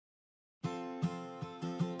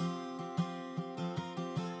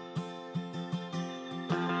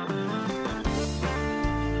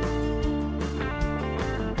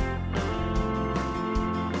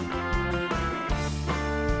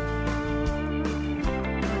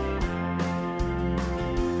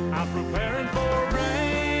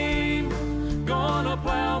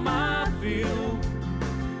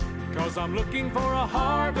'cause I'm looking for a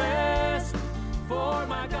harvest, for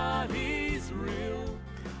my God, He's real.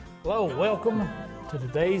 Hello, welcome to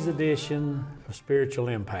today's edition of Spiritual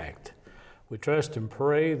Impact. We trust and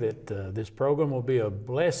pray that this program will be a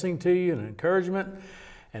blessing to you and an encouragement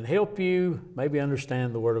and help you maybe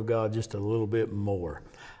understand the Word of God just a little bit more.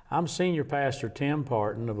 I'm Senior Pastor Tim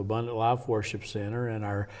Parton of Abundant Life Worship Center, and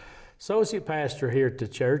our Associate Pastor here at the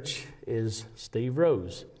church is Steve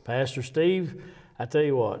Rose. Pastor Steve, I tell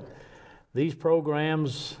you what, these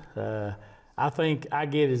programs, I think I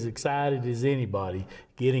get as excited as anybody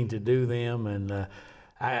getting to do them, and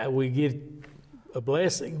we get a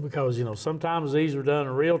blessing because, you know, sometimes these are done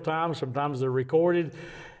in real time, sometimes they're recorded,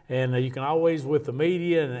 and you can always, with the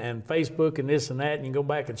media and Facebook and this and that, and you can go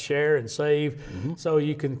back and share and save, so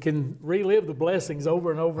you can relive the blessings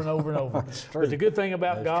over and over and over and over. But the good thing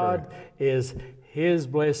about God is His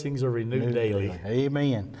blessings are renewed daily.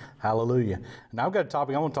 Amen. Hallelujah. And I've got a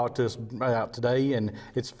topic I want to talk to us about today, and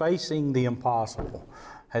it's facing the impossible.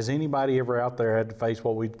 Has anybody ever out there had to face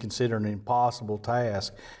what we'd consider an impossible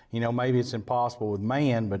task? You know, maybe it's impossible with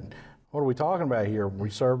man, but what are we talking about here? We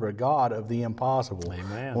serve a God of the impossible.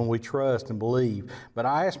 Amen. When we trust and believe. But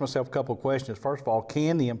I asked myself a couple of questions. First of all,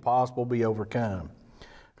 can the impossible be overcome?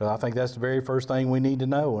 Because I think that's the very first thing we need to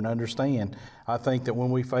know and understand. I think that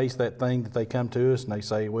when we face that thing that they come to us and they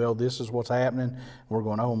say, well, this is what's happening, we're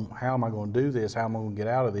going, oh, how am I going to do this? How am I going to get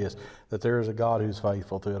out of this? That there is a God who's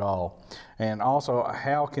faithful to it all. And also,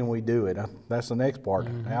 how can we do it? That's the next part.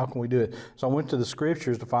 Mm-hmm. How can we do it? So I went to the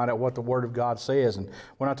Scriptures to find out what the Word of God says. And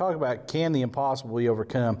when I talk about can the impossible be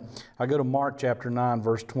overcome, I go to Mark chapter 9,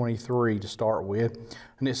 verse 23 to start with.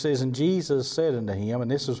 And it says, and Jesus said unto him,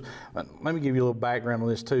 and this is, let me give you a little background on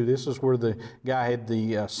this too. This is where the guy had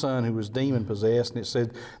the son who was demon possessed, and it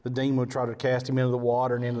said the demon would try to cast him into the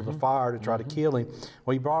water and into the fire to try to kill him.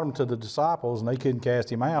 Well, he brought him to the disciples, and they couldn't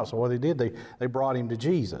cast him out. So what they did, they brought him to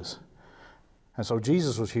Jesus. And so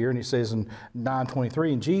Jesus was here, and it says in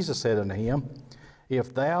 9:23, and Jesus said unto him,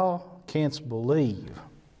 if thou canst believe,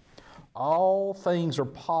 all things are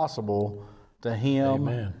possible to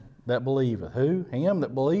him that believeth. Who? Him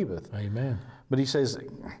that believeth. Amen. But he says,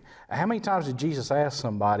 how many times did Jesus ask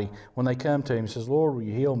somebody when they come to him, he says, Lord, will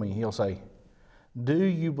you heal me? He'll say, do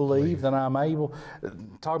you believe that I'm able?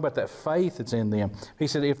 Talk about that faith that's in them. He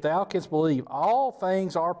said, if thou canst believe, all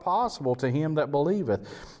things are possible to him that believeth.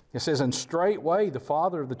 It says, and straightway the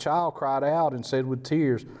father of the child cried out and said with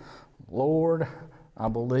tears, Lord, I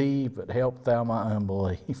believe, but help thou my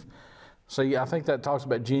unbelief. See, I think that talks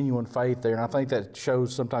about genuine faith there, and I think that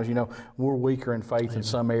shows sometimes, you know, we're weaker in faith in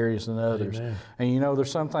some areas than others. Amen. And, you know, there's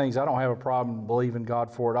some things I don't have a problem believing God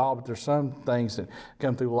for at all, but there's some things that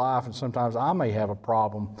come through life, and sometimes I may have a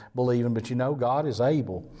problem believing, but, you know, God is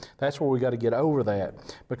able. That's where we got to get over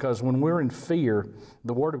that, because when we're in fear,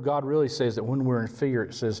 the Word of God really says that when we're in fear,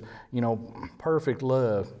 it says, you know, perfect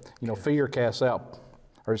love, you know, fear casts out,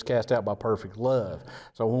 or is cast out by perfect love.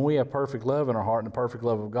 So when we have perfect love in our heart and the perfect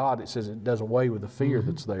love of God, it says it does away with the fear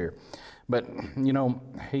that's there. But, you know,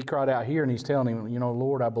 he cried out here and he's telling him, you know,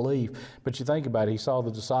 Lord, I believe. But you think about it, he saw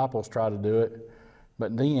the disciples try to do it,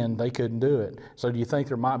 but then they couldn't do it. So do you think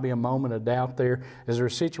there might be a moment of doubt there? Is there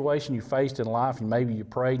a situation you faced in life and maybe you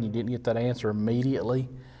prayed and you didn't get that answer immediately?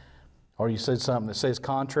 Or you said something that says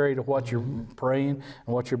contrary to what you're praying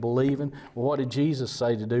and what you're believing? Well, what did Jesus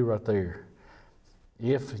say to do right there?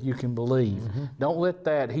 If you can believe. Don't let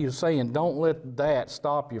that, he was saying, don't let that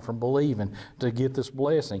stop you from believing to get this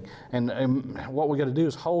blessing. And what we got to do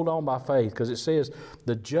is hold on by faith, because it says,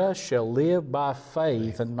 the just shall live by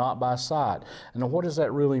faith and not by sight. And what does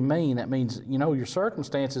that really mean? That means, you know, your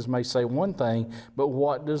circumstances may say one thing, but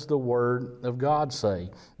what does the Word of God say?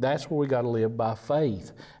 That's where we got to live by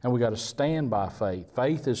faith, and we got to stand by faith.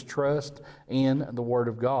 Faith is trust in the Word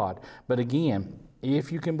of God. But again,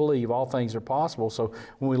 if you can believe, all things are possible. So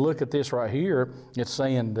when we look at this right here, it's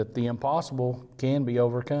saying that the impossible can be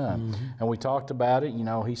overcome. And we talked about it, you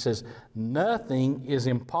know, he says, nothing is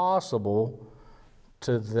impossible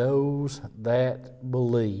to those that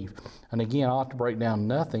believe. And again, I have to break down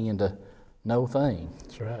nothing into no thing.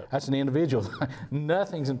 That's right. That's an individual.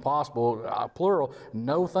 Nothing's impossible, plural.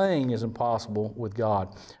 No thing is impossible with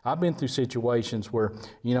God. I've been through situations where,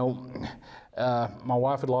 you know, my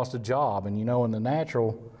wife had lost a job, and, you know, in the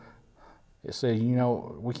natural, it said, you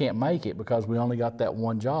know, we can't make it because we only got that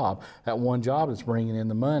one job that's bringing in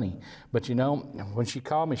the money. But, you know, when she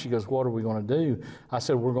called me, she goes, what are we going to do? I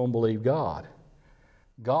said, we're going to believe God.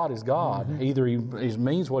 God is God. Either he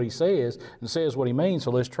means what he says and says what he means,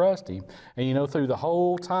 so let's trust him. And, you know, through the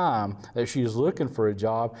whole time that she was looking for a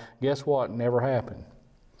job, guess what? Never happened.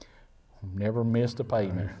 Never missed a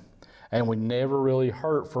payment. And we never really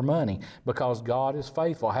hurt for money because God is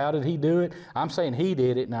faithful. How did He do it? I'm saying He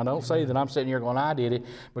did it. Now, don't say that I'm sitting here going, I did it,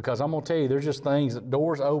 because I'm going to tell you, there's just things that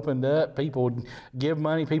doors opened up. People give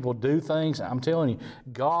money. People do things. I'm telling you,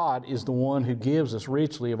 God is the one who gives us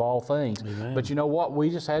richly of all things. Amen. But you know what? We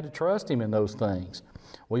just had to trust Him in those things.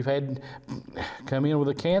 We've had come in with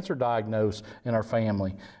a cancer diagnosis in our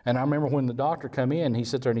family. And I remember when the doctor come in, he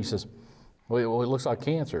sits there and he says, well, it looks like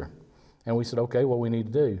cancer. And we said, okay, what do we need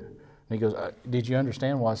to do? And he goes, did you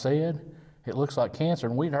understand what I said? It looks like cancer.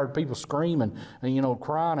 And we'd heard people screaming and,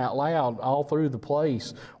 crying out loud all through the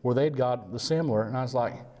place where they'd got the similar. And I was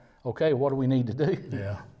like, okay, what do we need to do?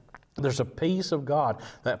 Yeah. There's a peace of God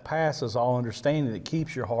that passes all understanding that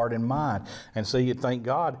keeps your heart and mind. And so you thank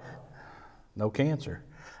God, no cancer.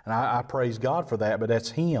 And I praise God for that, but that's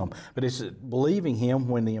Him. But it's believing Him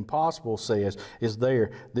when the impossible says, is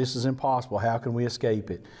there, this is impossible, how can we escape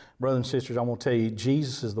it? Brothers and sisters, I'm going to tell you,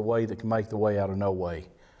 Jesus is the way that can make the way out of no way.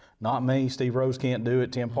 Not me. Steve Rose can't do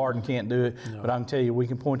it. Tim Parton can't do it. No. But I can tell you, we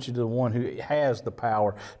can point you to the one who has the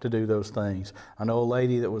power to do those things. I know a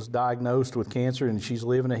lady that was diagnosed with cancer, and she's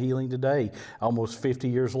living a healing today, almost 50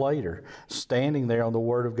 years later, standing there on the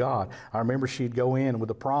Word of God. I remember she'd go in with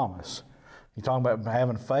a promise. You're talking about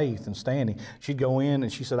having faith and standing. She'd go in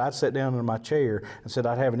and she said, I'd sit down in my chair and said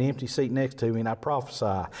I'd have an empty seat next to me and I'd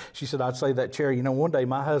prophesy. She said, I'd say that chair, one day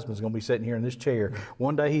my husband's going to be sitting here in this chair.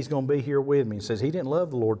 One day he's going to be here with me. And says he didn't love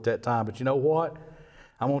the Lord at that time, but you know what?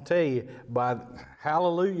 I'm going to tell you, by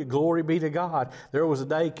hallelujah, glory be to God, there was a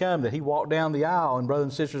day come that he walked down the aisle, and brothers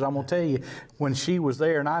and sisters, I'm going to tell you, when she was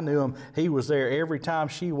there and I knew him, he was there every time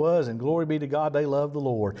she was, and glory be to God, they loved the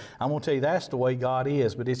Lord. I'm going to tell you, that's the way God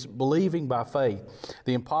is, but it's believing by faith.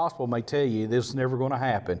 The impossible may tell you this is never going to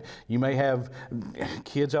happen. You may have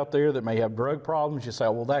kids out there that may have drug problems. You say,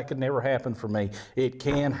 well, that could never happen for me. It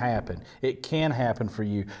can happen. It can happen for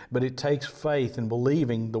you, but it takes faith in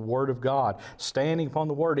believing the Word of God, standing upon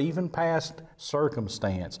the Word, even past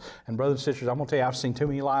circumstance. And brothers and sisters, I'm going to tell you, I've seen too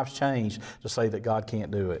many lives changed to say that God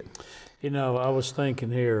can't do it. I was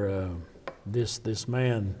thinking here, this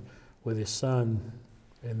man with his son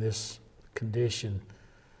in this condition,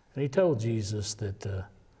 and he told Jesus that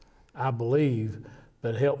I believe,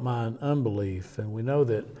 but help mine unbelief. And we know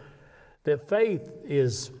that faith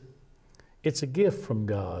it's a gift from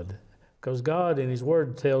God, because God in His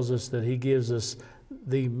Word tells us that He gives us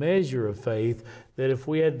the measure of faith, that if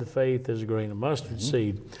we had the faith as a grain of mustard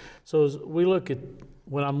seed. So as we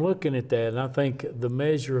when I'm looking at that, and I think the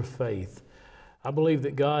measure of faith, I believe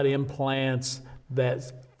that God implants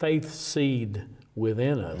that faith seed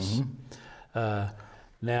within us.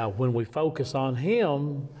 Now, when we focus on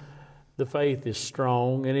Him, the faith is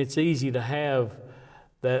strong, and it's easy to have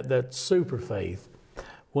that super faith.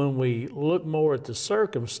 When we look more at the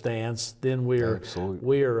circumstance, then we're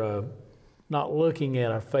not looking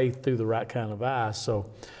at our faith through the right kind of eyes. So,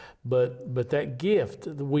 but that gift,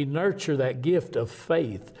 we nurture that gift of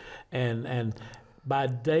faith, and by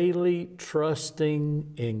daily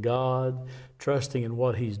trusting in God, trusting in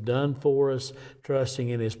what He's done for us, trusting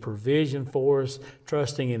in His provision for us,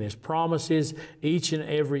 trusting in His promises, each and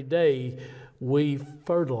every day, we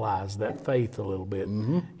fertilize that faith a little bit.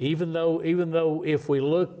 Even though if we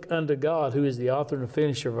look unto God, who is the author and the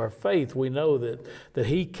finisher of our faith, we know that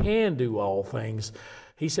He can do all things.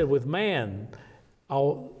 He said with man,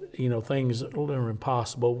 all things are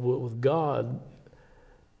impossible. With God,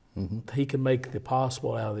 He can make the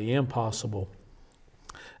possible out of the impossible.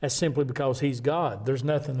 That's simply because He's God. There's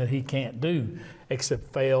nothing that He can't do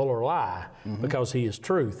except fail or lie, because He is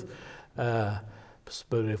truth.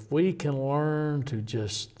 But if we can learn to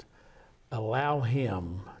just allow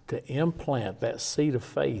Him to implant that seed of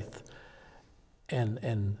faith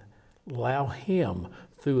and allow Him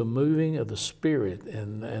through a moving of the Spirit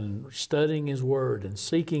and studying His Word and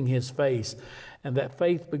seeking His face, and that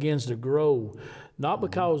faith begins to grow, not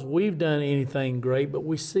because we've done anything great, but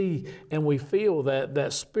we see and we feel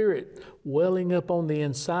that Spirit welling up on the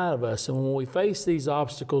inside of us. And when we face these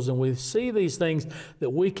obstacles and we see these things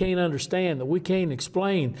that we can't understand, that we can't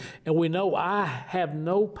explain, and we know I have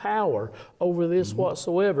no power over this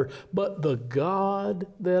whatsoever, but the God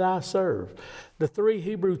that I serve. The 3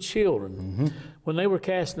 Hebrew children, when they were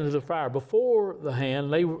cast into the fire, before the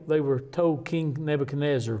hand, they were told King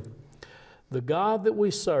Nebuchadnezzar, the God that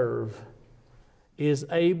we serve is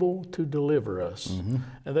able to deliver us.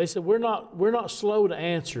 And they said, we're not slow to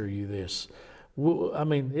answer you this.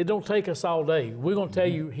 It don't take us all day. We're going to tell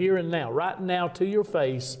you here and now, right now to your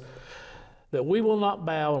face, that we will not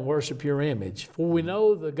bow and worship your image. For we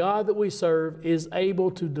know the God that we serve is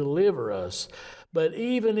able to deliver us. But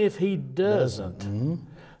even if He doesn't,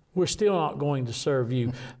 we're still not going to serve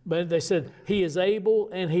you. But they said, He is able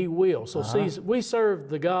and He will. So see, we serve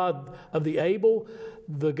the God of the able,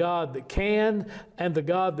 the God that can, and the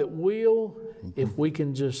God that will, if we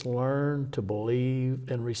can just learn to believe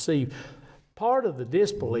and receive. Part of the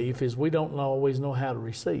disbelief is we don't always know how to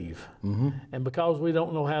receive. And because we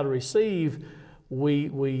don't know how to receive, we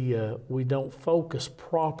don't focus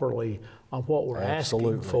properly on what we're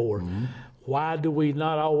asking for. Why do we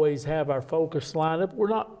not always have our focus lined up? We're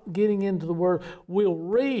not getting into the Word. We'll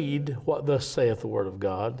read what thus saith the Word of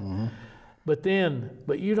God, but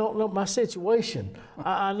you don't know my situation.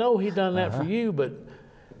 I know He done that for you, but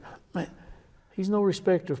man, He's no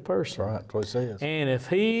respecter of person. Right, that's what it says. And if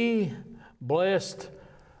He blessed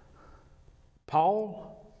Paul,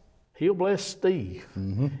 He'll bless Steve.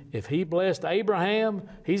 If He blessed Abraham,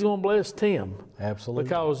 He's going to bless Tim. Absolutely.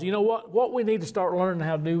 Because you know what we need to start learning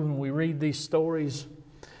how to do when we read these stories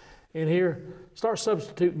in here? Start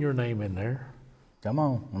substituting your name in there. Come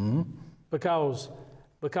on. Because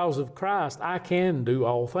of Christ, I can do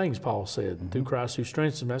all things, Paul said, through Christ who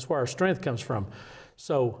strengthens me. That's where our strength comes from.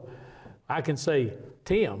 So I can say,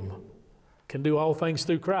 Tim can do all things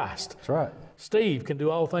through Christ. That's right. Steve can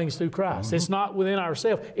do all things through Christ. It's not within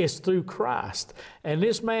ourselves, it's through Christ. And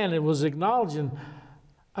this man was acknowledging,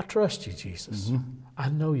 I trust you, Jesus. I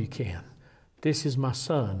know you can. This is my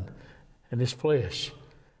son, and this flesh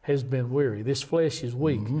has been weary. This flesh is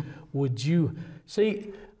weak. Would you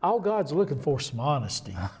see? All God's looking for is some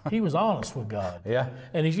honesty. He was honest with God. Yeah.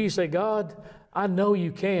 And if you say, God, I know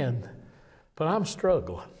you can, but I'm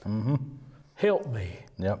struggling. Help me.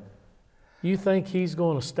 Yep. You think He's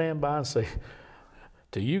going to stand by and say,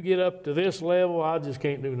 till you get up to this level, I just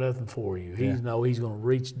can't do nothing for you. He's going to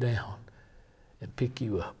reach down and pick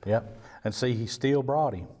you up. Yep. And see, He still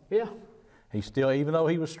brought him. Yeah. He still, even though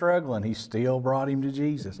he was struggling, He still brought him to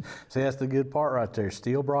Jesus. See, that's the good part right there.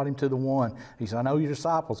 Still brought him to the one. He said, I know your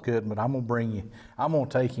disciples couldn't, but I'm going to bring you. I'm going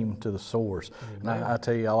to take him to the source. And I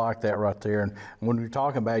tell you, I like that right there. And when you're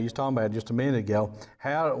talking about, you was talking about it just a minute ago,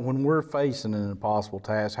 when we're facing an impossible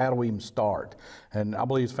task, how do we even start? And I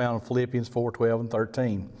believe it's found in Philippians 4:12 and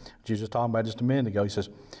 13, which you was just talking about just a minute ago. He says,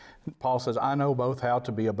 Paul says, I know both how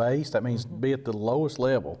to be abased. That means be at the lowest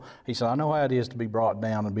level. He said, I know how it is to be brought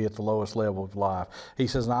down and be at the lowest level of life. He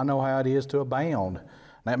says, and I know how it is to abound.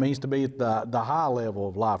 That means to be at the high level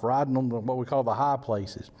of life, riding on what we call the high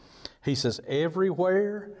places. He says,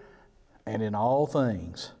 everywhere and in all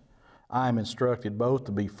things, I am instructed both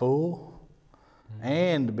to be full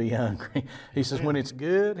and to be hungry. He says, when it's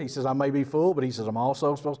good, he says, I may be full, but he says, I'm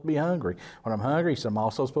also supposed to be hungry. When I'm hungry, he says, I'm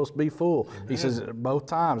also supposed to be full. He says, both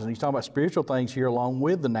times. And he's talking about spiritual things here along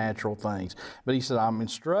with the natural things. But he said, I'm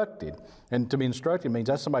instructed. And to be instructed means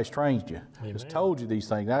that somebody's trained you. Has told you these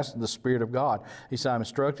things. That's the Spirit of God. He said, I'm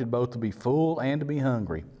instructed both to be full and to be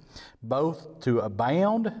hungry, both to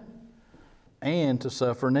abound and to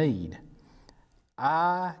suffer need.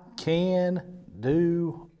 I can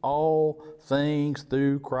do all things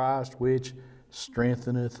through Christ which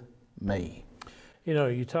strengtheneth me. You know,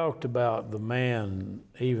 you talked about the man,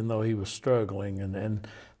 even though he was struggling, and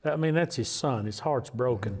I mean, that's his son. His heart's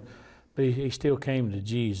broken, but he still came to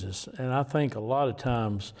Jesus. And I think a lot of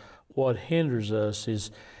times what hinders us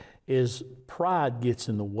is pride gets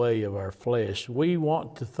in the way of our flesh. We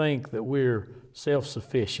want to think that we're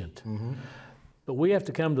self-sufficient. But we have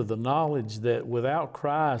to come to the knowledge that without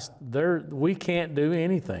Christ, we can't do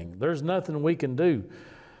anything. There's nothing we can do.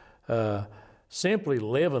 Simply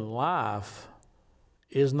living life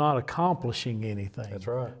is not accomplishing anything. That's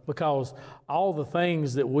right. Because all the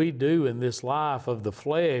things that we do in this life of the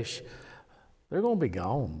flesh, they're going to be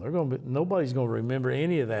gone. Nobody's going to remember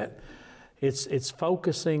any of that. It's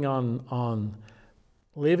focusing on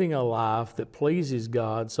living a life that pleases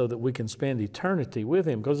God so that we can spend eternity with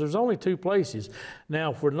Him, because there's only two places.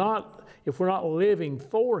 Now, if we're not living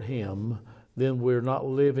for Him, then we're not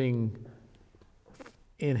living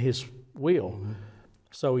in His will.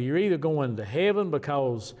 So you're either going to heaven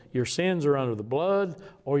because your sins are under the blood,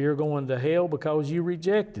 or you're going to hell because you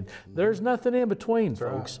rejected. There's nothing in between,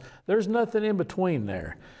 folks. Right. There's nothing in between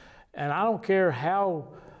there. And I don't care how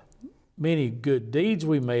many good deeds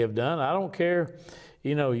we may have done. I don't care.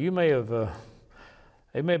 You know, you may have,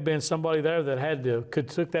 there may have been somebody there that could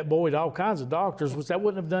took that boy to all kinds of doctors, which that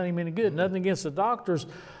wouldn't have done him any good. Nothing against the doctors,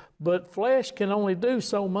 but flesh can only do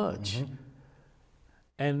so much.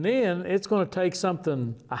 And then it's going to take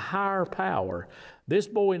a higher power. This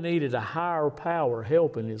boy needed a higher power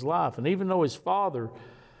help in his life. And even though his father,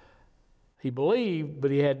 he believed, but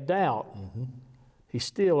he had doubt, he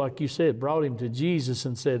still, like you said, brought him to Jesus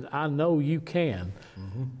and said, I know you can.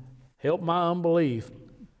 Help my unbelief,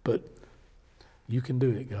 but You can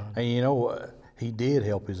do it, God. And you know what? He did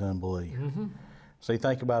help his unbelief. See,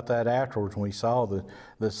 think about that afterwards when he saw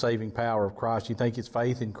the saving power of Christ. You think his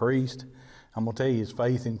faith increased? I'm going to tell you, his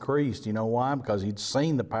faith increased. You know why? Because he'd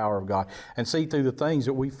seen the power of God. And see, through the things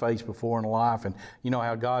that we faced before in life, and you know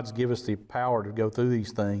how God's given us the power to go through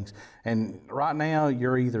these things. And right now,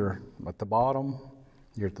 you're either at the bottom,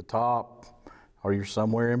 you're at the top, or you're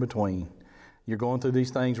somewhere in between. You're going through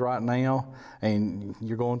these things right now, and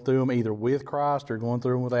you're going through them either with Christ or going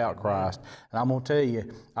through them without Christ. And I'm going to tell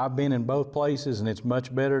you, I've been in both places, and it's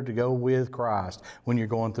much better to go with Christ when you're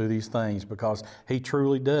going through these things, because he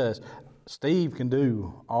truly does. Steve can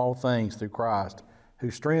do all things through Christ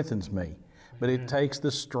who strengthens me. But it takes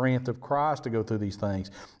the strength of Christ to go through these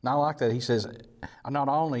things. And I like that. He says, not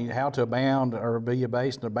only how to abound or be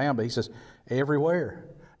abased and abound, but he says, everywhere,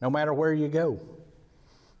 no matter where you go.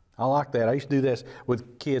 I like that. I used to do this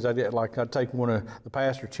with kids. I'd take one of the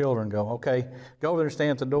pastor's children and go, okay, go over there and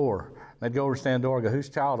stand at the door. They'd go over and stand at the door and go, whose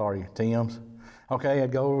child are you? Tim's. Okay,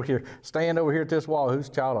 I'd go over here, stand over here at this wall. Whose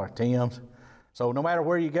child are you? Tim's. So no matter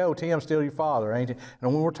where you go, Tim's still your father, ain't he?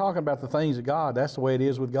 And when we're talking about the things of God, that's the way it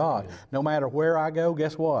is with God. No matter where I go,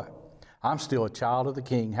 guess what? I'm still a child of the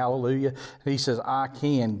King. Hallelujah. He says, I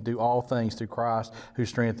can do all things through Christ who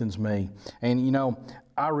strengthens me. And you know,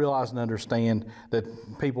 I realize and understand that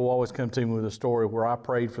people always come to me with a story where I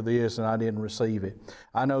prayed for this and I didn't receive it.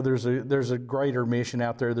 I know there's a greater mission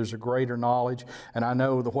out there. There's a greater knowledge. And I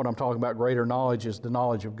know that what I'm talking about, greater knowledge, is the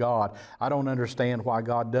knowledge of God. I don't understand why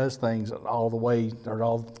God does things all the way, or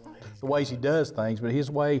all the ways he does things, but his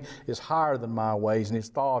way is higher than my ways, and his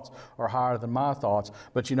thoughts are higher than my thoughts.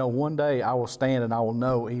 But you know, one day I will stand and I will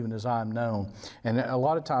know even as I am known. And a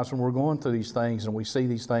lot of times when we're going through these things and we see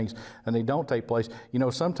these things and they don't take place, you know,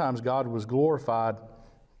 sometimes God was glorified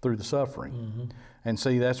through the suffering. And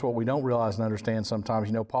see, that's what we don't realize and understand sometimes.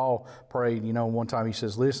 You know, Paul prayed, you know, one time he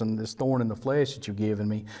says, listen, this thorn in the flesh that you've given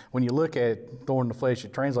me, when you look at it, thorn in the flesh,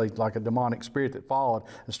 it translates like a demonic spirit that followed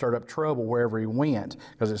and stirred up trouble wherever he went,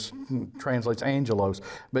 because it translates angelos.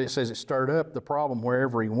 But it says it stirred up the problem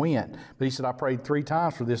wherever he went. But he said, I prayed 3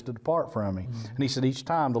 times for this to depart from me. And he said, each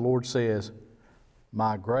time the Lord says,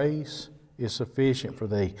 my grace is sufficient for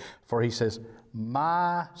thee. For he says,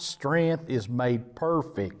 my strength is made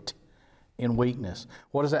perfect in weakness.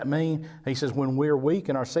 What does that mean? He says when we're weak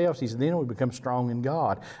in ourselves, he says, then we become strong in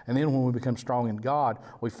God. And then when we become strong in God,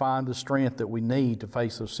 we find the strength that we need to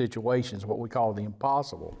face those situations, what we call the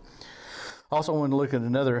impossible. Also, I want to look at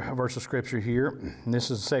another verse of Scripture here. And this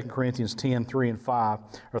is 2 Corinthians 10, 3 and 5,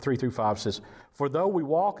 or 3 through 5 says, for though we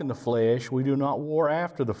walk in the flesh, we do not war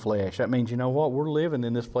after the flesh. That means, you know what? We're living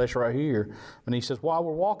in this flesh right here. And he says, while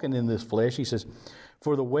we're walking in this flesh, he says,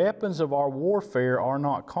 for the weapons of our warfare are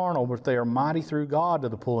not carnal, but they are mighty through God to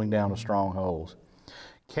the pulling down of strongholds.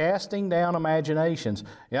 Casting down imaginations.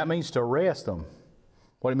 That means to arrest them.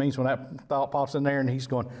 What it means when that thought pops in there and he's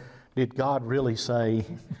going, did God really say?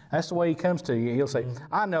 That's the way he comes to you. He'll say,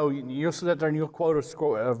 I know. You'll sit there and you'll quote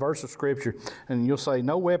a verse of Scripture and you'll say,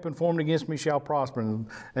 no weapon formed against me shall prosper.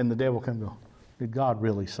 And the devil can go, did God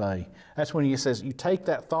really say? That's when he says, you take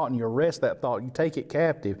that thought and you arrest that thought. You take it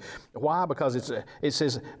captive. Why? Because it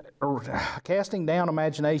says, casting down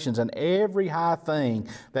imaginations and every high thing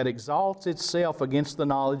that exalts itself against the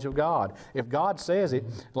knowledge of God. If God says it,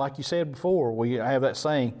 like you said before, we have that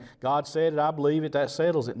saying, God said it, I believe it, that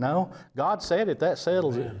settles it. No, God said it, that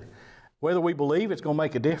settles it. Whether we believe it's going to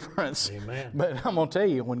make a difference. Amen. But I'm going to tell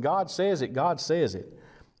you, when God says it, God says it.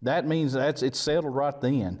 That means it's settled right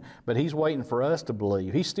then. But he's waiting for us to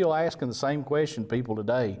believe. He's still asking the same question to people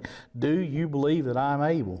today. Do you believe that I'm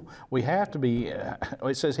able? We have to be,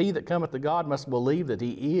 it says, he that cometh to God must believe that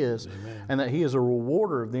he is, Amen. And that he is a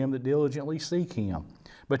rewarder of them that diligently seek him.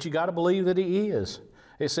 But you got to believe that he is.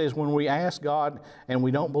 It says when we ask God and we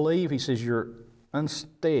don't believe, he says you're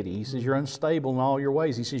unsteady. He says you're unstable in all your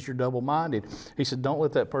ways. He says you're double-minded. He said don't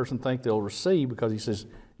let that person think they'll receive, because he says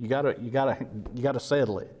you gotta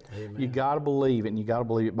settle it. Amen. You gotta believe it, and you gotta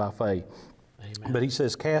believe it by faith. Amen. But he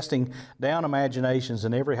says, casting down imaginations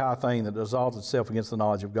and every high thing that exalts itself against the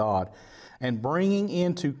knowledge of God, and bringing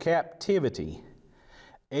into captivity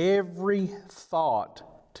every thought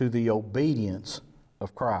to the obedience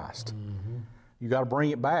of Christ. Mm-hmm. You got to bring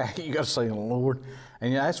it back. You got to say, Lord.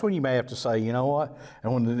 And that's when you may have to say, you know what?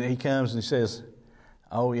 And when he comes and he says,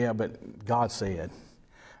 oh yeah, but God said.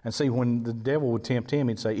 And see, when the devil would tempt him,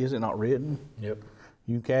 he'd say, is it not written? Yep.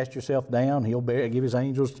 You cast yourself down, he'll give his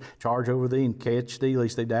angels charge over thee and catch thee,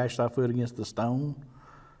 lest they dash thy foot against the stone.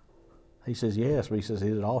 He says, yes, but he says,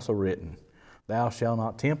 is it also written? Thou shalt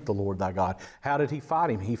not tempt the Lord thy God. How did he fight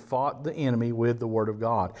him? He fought the enemy with the Word of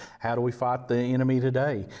God. How do we fight the enemy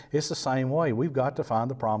today? It's the same way. We've got to find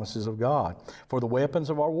the promises of God. For the weapons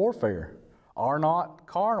of our warfare are not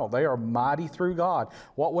carnal. They are mighty through God.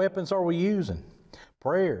 What weapons are we using?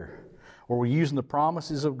 Prayer. Or we're using the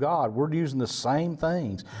promises of God. We're using the same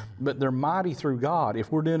things, but they're mighty through God. If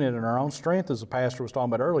we're doing it in our own strength, as the pastor was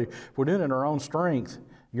talking about earlier, if we're doing it in our own strength,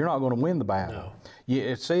 you're not going to win the battle. No. Yeah,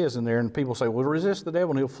 it says in there, and people say, well, resist the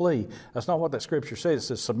devil and he'll flee. That's not what that scripture says. It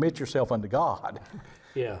says, submit yourself unto God.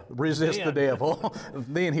 Yeah. Resist the devil,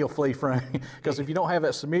 then he'll flee from you. Because if you don't have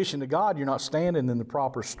that submission to God, you're not standing in the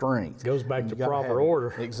proper strength. Goes back to You gotta proper have it.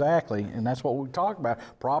 order. Exactly, and that's what we talk about.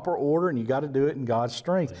 Proper order, and you got to do it in God's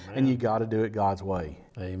strength, and you got to do it God's way.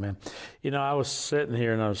 Amen. You know, I was sitting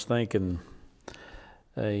here and I was thinking,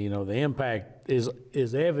 you know, the impact is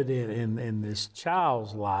evident in this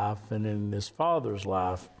child's life and in this father's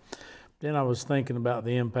life. Then I was thinking about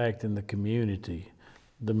the impact in the community.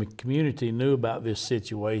 The community knew about this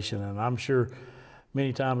situation, and I'm sure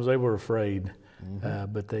many times they were afraid.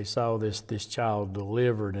 But they saw this child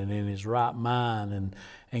delivered and in his right mind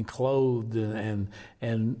and clothed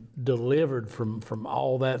and delivered from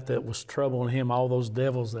all that was troubling him, all those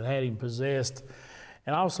devils that had him possessed.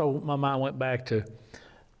 And also my mind went back to,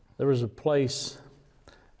 there was a place,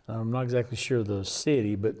 I'm not exactly sure the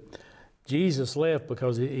city, but Jesus left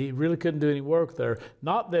because he really couldn't do any work there.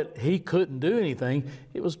 Not that he couldn't do anything,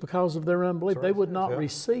 it was because of their unbelief. They would not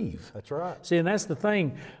receive. That's right. See, and that's the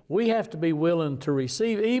thing. We have to be willing to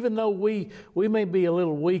receive. Even though we may be a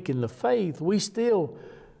little weak in the faith, we still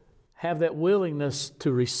have that willingness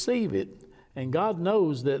to receive it. And God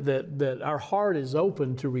knows that our heart is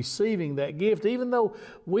open to receiving that gift, even though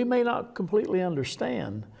we may not completely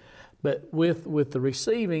understand. But with the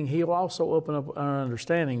receiving, He'll also open up our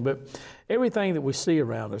understanding. But everything that we see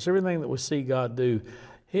around us, everything that we see God do,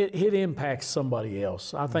 it impacts somebody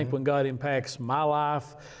else. I think when God impacts my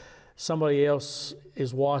life, somebody else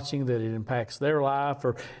is watching that it impacts their life,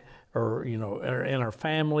 or you know, in our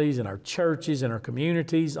families, in our churches, in our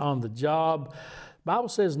communities, on the job. The Bible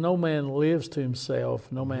says no man lives to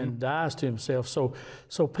himself, no man dies to himself.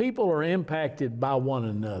 So people are impacted by one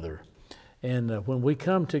another. And when we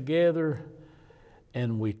come together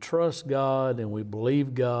and we trust God and we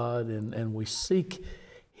believe God and we seek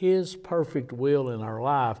His perfect will in our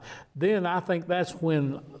life, then I think that's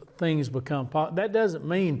when things become possible. That doesn't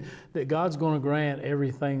mean that God's going to grant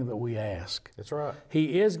everything that we ask. That's right.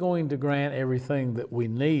 He is going to grant everything that we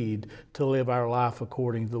need to live our life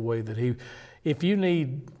according to the way that He. If you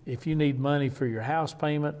need money for your house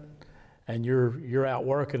payment, and you're out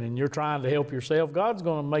working and you're trying to help yourself, God's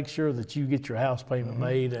going to make sure that you get your house payment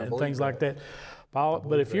made and things like that. Paul,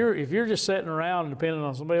 but if you're just sitting around and depending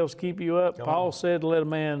on somebody else to keep you up, Paul said, "Let a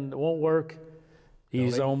man that won't work eat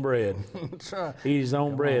his own bread." That's right. Eat his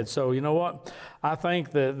own bread. So you know what? I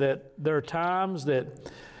think that there are times that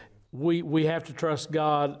we have to trust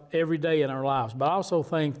God every day in our lives. But I also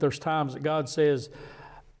think there's times that God says,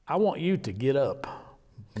 "I want you to get up.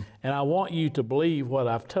 And I want you to believe what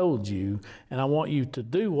I've told you, and I want you to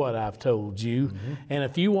do what I've told you. And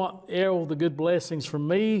if you want all the good blessings from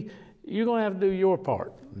me, you're going to have to do your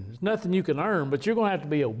part. There's nothing you can earn, but you're going to have to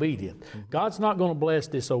be obedient. God's not going to bless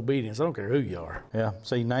disobedience. I don't care who you are." Yeah,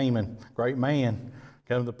 see Naaman, great man,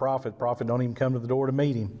 come to the prophet. Prophet don't even come to the door to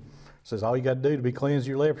meet him. Says, all you got to do to be cleansed of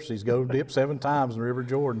your leprosy is go dip 7 times in the River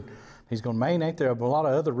Jordan. He's going, man, ain't there a lot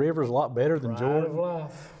of other rivers a lot better than Jordan? Of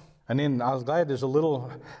life. And then I was glad there's a little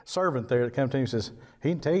servant there that come to him and says, he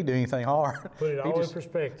didn't tell you to do anything hard. Put it He all in just-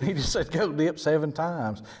 perspective. He just said, go dip 7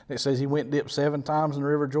 times. And it says he went and dipped 7 times in the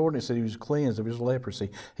River Jordan. It said he was cleansed of his leprosy.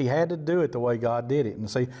 He had to do it the way God did it. And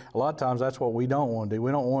see, a lot of times that's what we don't want to do.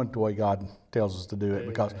 We don't want it the way God tells us to do it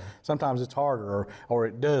because sometimes it's harder or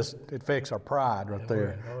it affects our pride right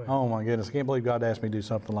there. Oh my goodness, I can't believe God asked me to do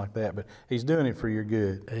something like that. But He's doing it for your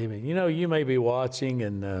good. Amen. You know, you may be watching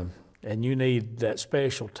and you need that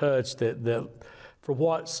special touch that for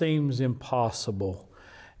what seems impossible.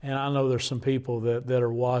 And I know there's some people that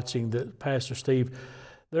are watching that, Pastor Steve,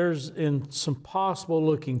 there's in some possible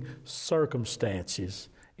looking circumstances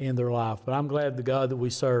in their life. But I'm glad the God that we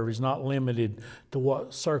serve is not limited to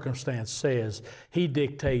what circumstance says. He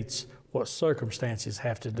dictates what circumstances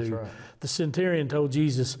have to do. right. The centurion told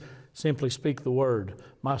Jesus, simply speak the word,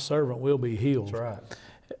 my servant will be healed. That's right.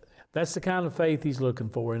 That's the kind of faith He's looking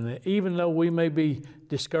for. And even though we may be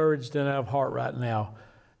discouraged and out of heart right now,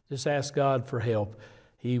 just ask God for help.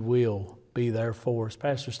 He will be there for us.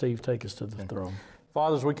 Pastor Steve, take us to the throne.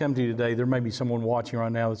 Father, as we come to you today, there may be someone watching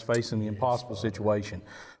right now that's facing the impossible situation.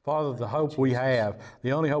 Father, the hope we have,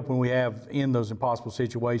 the only hope we have in those impossible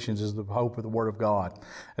situations is the hope of the Word of God.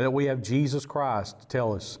 And that we have Jesus Christ to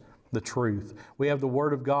tell us the truth. We have the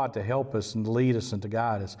Word of God to help us and lead us and to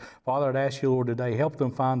guide us. Father, I'd ask you, Lord, today, help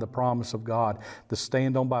them find the promise of God to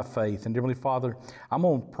stand on by faith. And dearly Father, I'm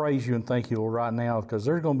going to praise you and thank you, Lord, right now, because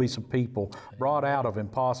there's going to be some people brought out of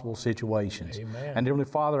impossible situations. Amen. And dearly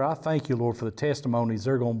Father, I thank you, Lord, for the testimonies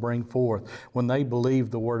they're going to bring forth when they believe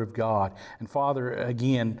the Word of God. And Father,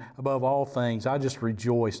 again, above all things, I just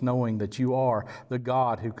rejoice knowing that you are the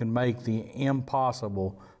God who can make the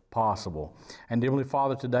impossible possible. And Heavenly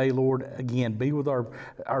Father, today, Lord, again, be with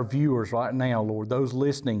our viewers right now, Lord, those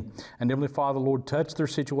listening. And Heavenly Father, Lord, touch their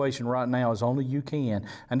situation right now as only you can.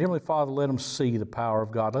 And Heavenly Father, let them see the power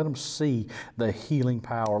of God. Let them see the healing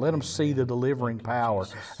power. Let them see the delivering power.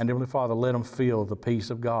 And Heavenly Father, let them feel the peace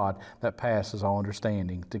of God that passes all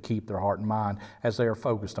understanding to keep their heart and mind as they are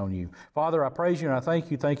focused on you. Father, I praise you and I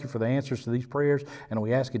thank you. Thank you for the answers to these prayers. And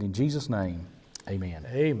we ask it in Jesus' name. Amen.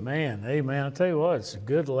 Amen. Amen. I tell you what, it's a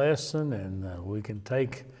good lesson, and we can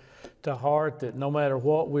take to heart that no matter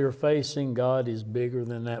what we're facing, God is bigger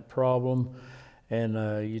than that problem.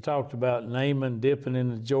 And you talked about Naaman dipping in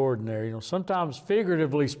the Jordan there. You know, sometimes,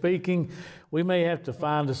 figuratively speaking, we may have to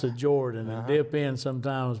find us a Jordan and dip in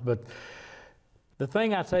sometimes. But the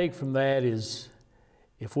thing I take from that is,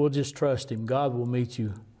 if we'll just trust Him, God will meet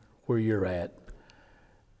you where you're at.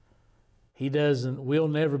 We'll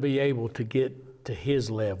never be able to get to His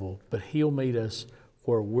level, but He'll meet us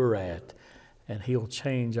where we're at, and He'll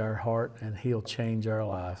change our heart and He'll change our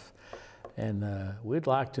life. And we'd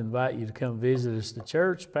like to invite you to come visit us at the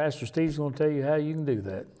church. Pastor Steve's going to tell you how you can do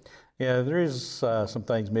that. Yeah, there is some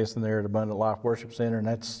things missing there at Abundant Life Worship Center, and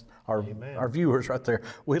that's our viewers right there.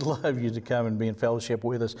 We'd love you to come and be in fellowship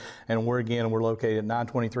with us. And we're located at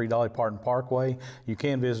 923 Dolly Parton Parkway. You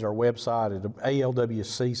can visit our website at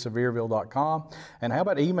alwcsevierville.com. And how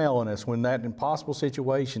about emailing us when that impossible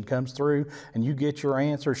situation comes through and you get your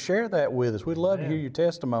answer? Share that with us. We'd love to hear your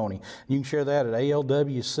testimony. You can share that at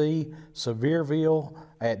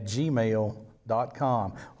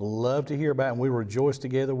alwcsevierville@gmail.com. Love to hear about it, and we rejoice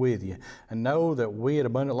together with you. And know that we at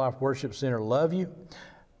Abundant Life Worship Center love you.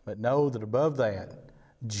 But know that above that,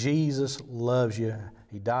 Jesus loves you.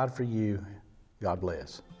 He died for you. God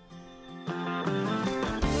bless.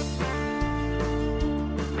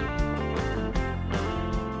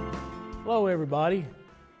 Hello, everybody.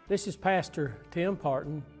 This is Pastor Tim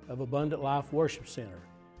Parton of Abundant Life Worship Center.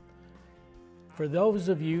 For those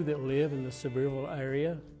of you that live in the Sevierville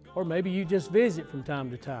area, or maybe you just visit from time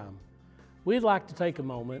to time, we'd like to take a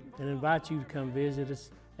moment and invite you to come visit us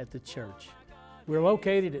at the church. We're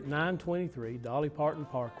located at 923 Dolly Parton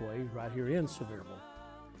Parkway, right here in Sevierville.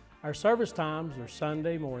 Our service times are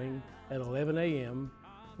Sunday morning at 11 a.m.,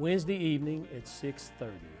 Wednesday evening at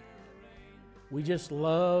 6:30. We just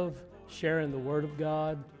love sharing the Word of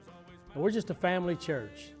God, and we're just a family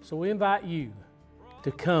church. So we invite you to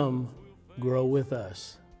come grow with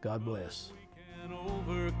us. God bless. Can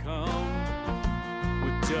overcome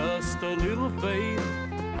with just a little faith.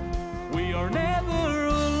 We are never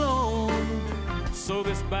alone. So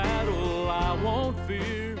this battle I won't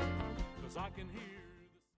fear, 'cause I can hear